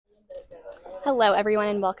Hello, everyone,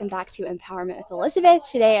 and welcome back to Empowerment with Elizabeth.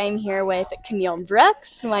 Today I'm here with Kamille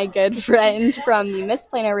Brooks, my good friend from the Miss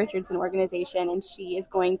Plano Richardson organization, and she is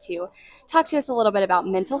going to talk to us a little bit about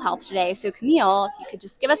mental health today. So, Kamille, if you could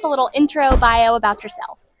just give us a little intro bio about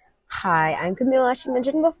yourself. Hi, I'm Kamille, as you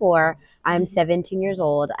mentioned before. I'm 17 years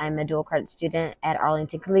old. I'm a dual credit student at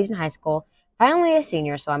Arlington Collegiate High School. Finally a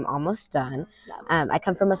senior, so I'm almost done. I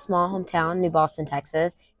come from a small hometown, New Boston,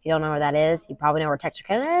 Texas. If you don't know where that is, you probably know where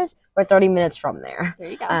Texarkana is. We're 30 minutes from there.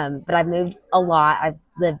 There you go. But I've moved a lot. I've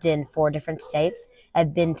lived in 4 different states.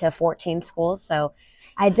 I've been to 14 schools, so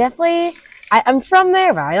I'm from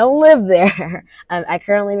there, but I don't live there. I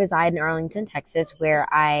currently reside in Arlington, Texas, where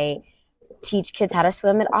I teach kids how to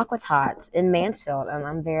swim at Aqua Tots in Mansfield, and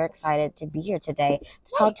I'm very excited to be here today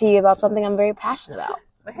to talk to you about something I'm very passionate about.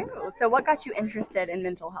 So what got you interested in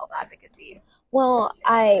mental health advocacy? Well,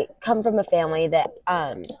 I come from a family that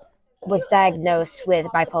was diagnosed with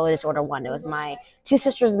bipolar disorder 1. It was my 2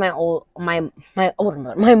 sisters and my older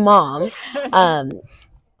mother, my mom.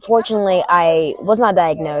 Fortunately, I was not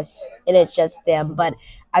diagnosed, and it's just them, but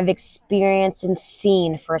I've experienced and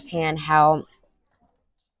seen firsthand how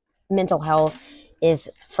mental health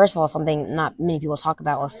is, first of all, something not many people talk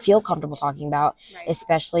about or feel comfortable talking about,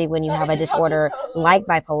 especially when you have a disorder like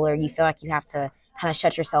bipolar. You feel like you have to kind of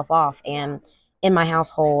shut yourself off. And in my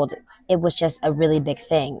household, it was just a really big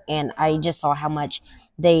thing. And I just saw how much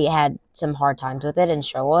they had some hard times with it and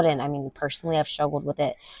struggled. And I mean, personally, I've struggled with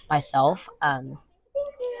it myself. A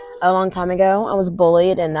long time ago, I was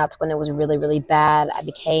bullied, and that's when it was really, really bad. I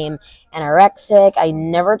became anorexic. I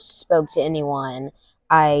never spoke to anyone.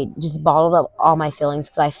 I just bottled up all my feelings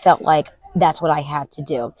because I felt like that's what I had to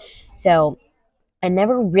do. So I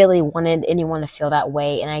never really wanted anyone to feel that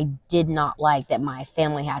way, and I did not like that my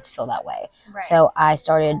family had to feel that way. Right. So I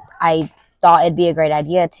thought it'd be a great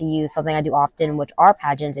idea to use something I do often, which are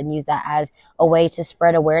pageants, and use that as a way to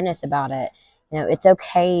spread awareness about it. You know, it's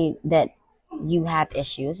okay that you have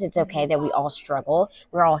issues. It's okay that we all struggle.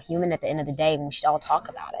 We're all human at the end of the day, and we should all talk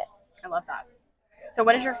about it. I love that. So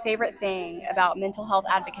what is your favorite thing about mental health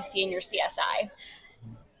advocacy in your CSI?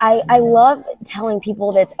 I love telling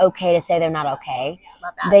people that it's okay to say they're not okay.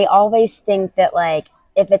 Love that. They always think that, like,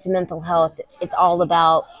 if it's mental health, it's all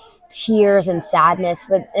about tears and sadness.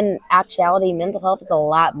 But in actuality, mental health is a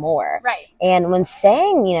lot more. Right. And when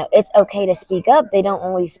saying, it's okay to speak up, they don't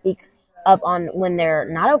only speak up on when they're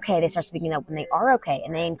not okay. They start speaking up when they are okay.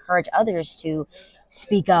 And they encourage others to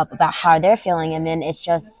speak up about how they're feeling. And then it's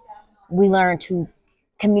just, we learn to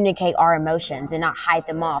communicate our emotions and not hide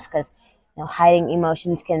them off, because hiding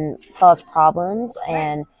emotions can cause problems,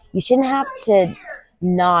 and you shouldn't have to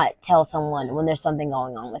not tell someone when there's something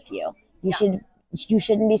going on with you. You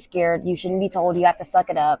shouldn't be scared. You shouldn't be told you have to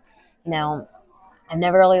suck it up. I've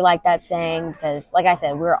never really liked that saying because, like I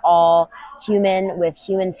said, we're all human with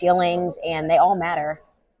human feelings, and they all matter.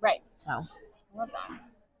 Right. So I love that.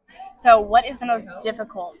 So what is the most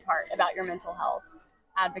difficult part about your mental health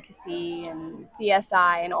advocacy and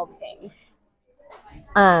CSI and all the things?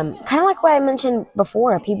 Kind of like what I mentioned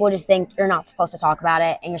before, people just think you're not supposed to talk about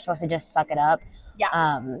it and you're supposed to just suck it up.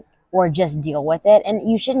 Yeah. Or just deal with it. And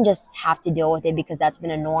you shouldn't just have to deal with it because that's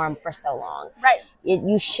been a norm for so long. Right.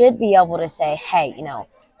 You should be able to say, hey,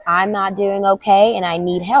 I'm not doing okay and I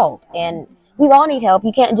need help. And we all need help.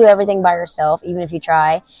 You can't do everything by yourself, even if you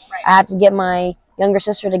try. Right. I have to get my younger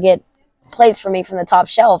sister to get plates for me from the top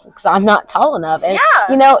shelf because I'm not tall enough. And,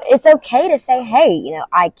 it's okay to say, hey,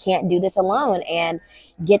 I can't do this alone, and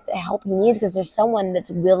get the help you need because there's someone that's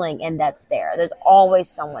willing and that's there. There's always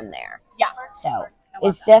someone there. Yeah. So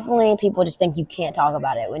it's definitely, people just think you can't talk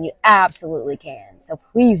about it when you absolutely can. So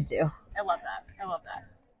please do. I love that.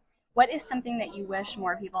 What is something that you wish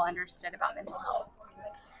more people understood about mental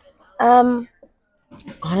health?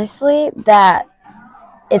 Honestly, that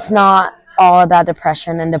it's not all about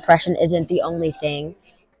depression, and depression isn't the only thing.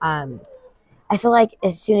 I feel like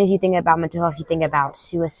as soon as you think about mental health, you think about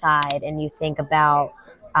suicide, and you think about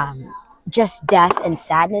just death and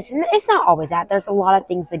sadness. And it's not always that. There's a lot of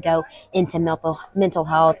things that go into mental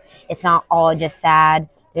health. It's not all just sad.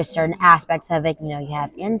 There's certain aspects of it. You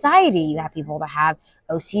have anxiety. You have people that have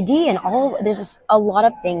OCD, and there's just a lot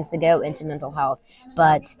of things that go into mental health.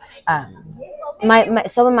 But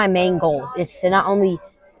some of my main goals is to not only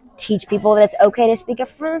teach people that it's okay to speak up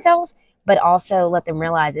for themselves, but also let them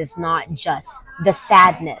realize it's not just the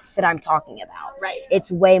sadness that I'm talking about. Right.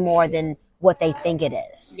 It's way more than what they think it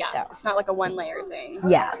is. Yeah. So. It's not like a one layer thing.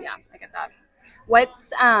 Yeah. Yeah, I get that.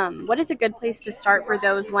 What is a good place to start for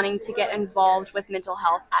those wanting to get involved with mental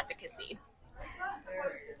health advocacy?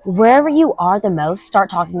 wherever you are the most, start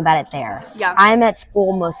talking about it there. Yeah. I'm at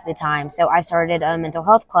school most of the time, so I started a mental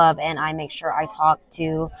health club, and I make sure I talk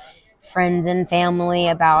to friends and family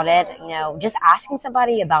about it. Just asking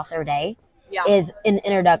somebody about their day is an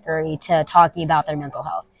introductory to talking about their mental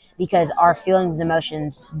health, because our feelings and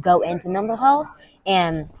emotions go into mental health,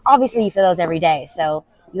 and obviously you feel those every day. So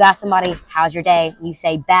you ask somebody, how's your day? You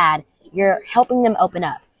say bad, you're helping them open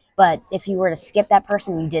up. But if you were to skip that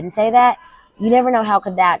person, you didn't say that, you never know how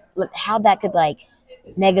that could like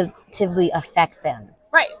negatively affect them.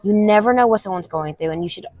 Right. You never know what someone's going through, and you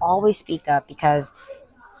should always speak up, because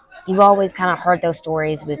you've always kind of heard those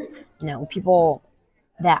stories with people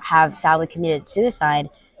that have sadly committed suicide.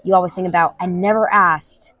 You always think about, I never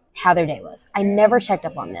asked how their day was. I never checked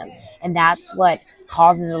up on them. And that's what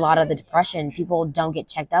causes a lot of the depression. People don't get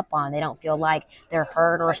checked up on. They don't feel like they're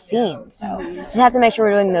heard or seen. So just have to make sure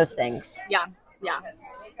we're doing those things. Yeah.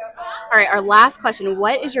 All right, our last question.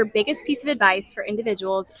 What is your biggest piece of advice for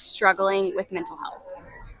individuals struggling with mental health?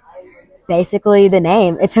 Basically, the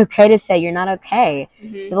name. It's okay to say you're not okay.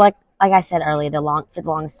 So like I said earlier, for the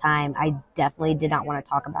longest time, I definitely did not want to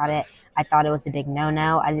talk about it. I thought it was a big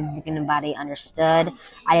no-no. I didn't think anybody understood.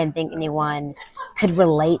 I didn't think anyone could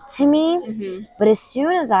relate to me. But as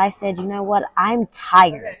soon as I said, you know what, I'm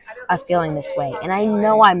tired of feeling this way, and I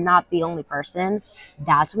know I'm not the only person,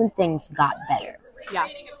 that's when things got better. Yeah.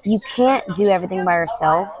 You can't do everything by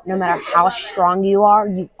yourself. No matter how strong you are,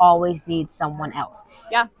 you always need someone else.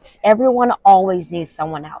 Yeah. Everyone always needs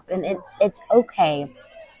someone else. And it's okay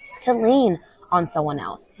to lean on someone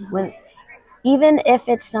else. Even if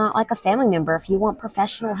it's not like a family member, if you want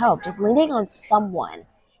professional help, just leaning on someone,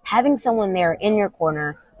 having someone there in your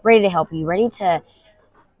corner, ready to help you, ready to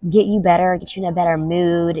get you better, get you in a better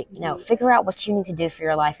mood, figure out what you need to do for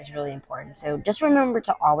your life is really important. So just remember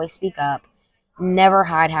to always speak up. Never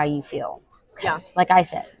hide how you feel. Yes. Like I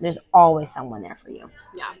said, there's always someone there for you.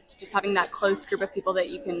 Yeah. Just having that close group of people that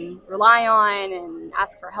you can rely on and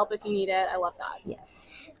ask for help if you need it. I love that.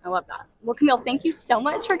 Yes. I love that. Well, Kamille, thank you so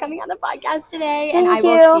much for coming on the podcast today. Thank I you.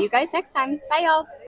 will see you guys next time. Bye, y'all.